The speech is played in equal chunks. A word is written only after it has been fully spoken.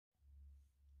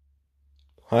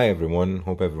Hi everyone,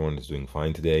 hope everyone is doing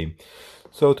fine today.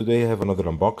 So today I have another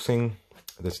unboxing,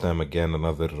 this time again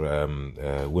another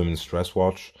women's dress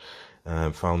watch.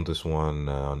 I found this one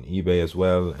on eBay as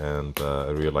well, and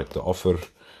I really liked the offer.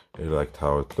 I really liked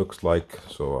how it looks like,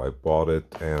 so I bought it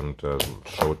and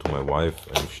show it to my wife,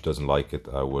 and if she doesn't like it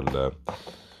I will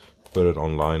put it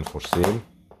online for sale.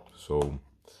 So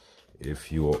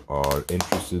if you are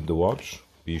interested in the watch,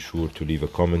 be sure to leave a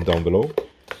comment down below.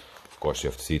 Of course, you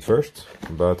have to see it first,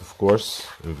 but of course,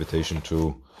 invitation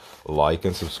to like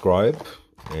and subscribe.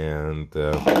 And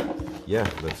yeah,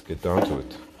 let's get down to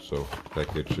it. So,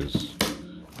 package is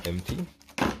empty,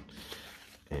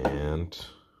 and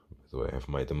by the way, I have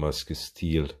my Damascus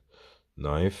steel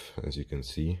knife, as you can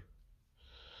see.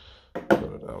 Got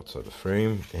it outside the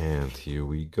frame, and here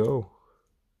we go.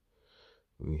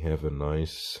 We have a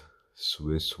nice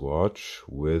Swiss watch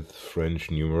with French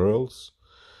numerals.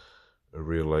 I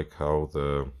really like how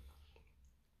the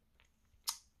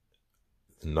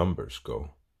numbers go.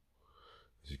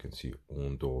 As you can see,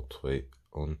 1, 2, 3,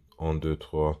 1, 2, 3,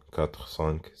 4, 5,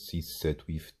 6, 7,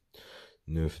 8,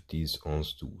 9, 10,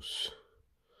 11, 12.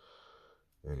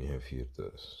 And you have here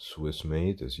the Swiss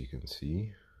made, as you can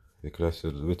see. The glass is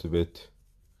a little bit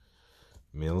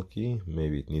milky.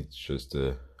 Maybe it needs just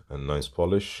a nice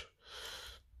polish.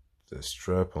 The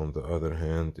strap, on the other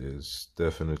hand, is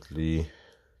definitely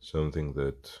something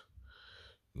that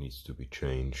needs to be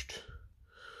changed.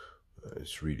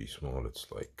 It's really small. It's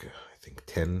like, I think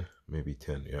 10, maybe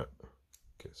 10, yeah,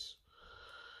 I guess.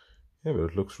 Yeah, but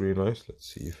it looks really nice.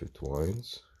 Let's see if it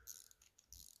winds.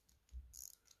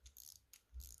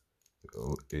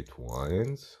 Oh, it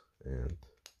winds, and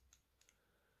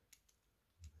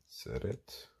set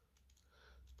it.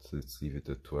 So let's leave it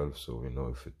at 12 so we know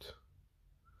if it,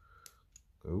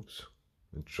 oops,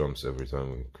 it jumps every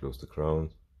time we close the crown.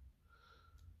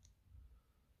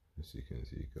 As you can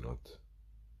see, you cannot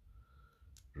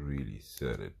really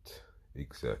set it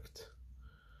exact.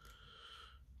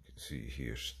 You can see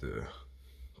here's the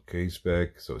case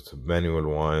back, so it's a manual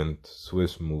wind,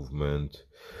 Swiss movement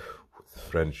with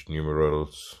French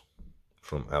numerals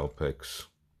from Alfex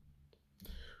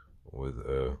with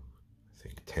a, I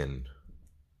think 10,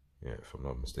 yeah, if I'm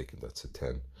not mistaken, that's a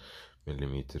 10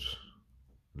 millimeter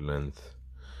length,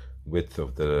 width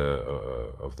of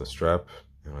the strap,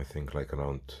 and I think like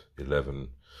around 11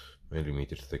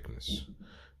 millimeter thickness.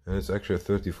 And it's actually a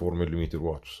 34 millimeter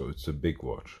watch, so it's a big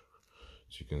watch,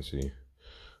 as you can see.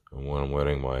 And when I'm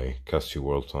wearing my Casio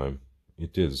World Time,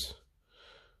 it is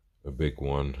a big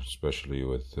one, especially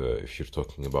with if you're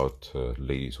talking about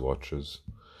ladies' watches,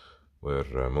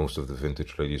 where most of the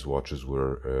vintage ladies' watches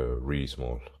were really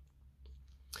small.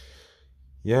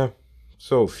 Yeah.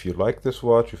 So if you like this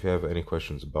watch, if you have any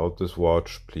questions about this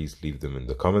watch, please leave them in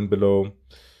the comment below.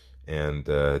 And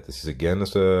this is again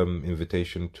as an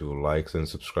invitation to like and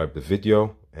subscribe the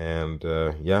video. And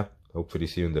yeah, hopefully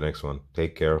see you in the next one.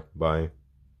 Take care. Bye.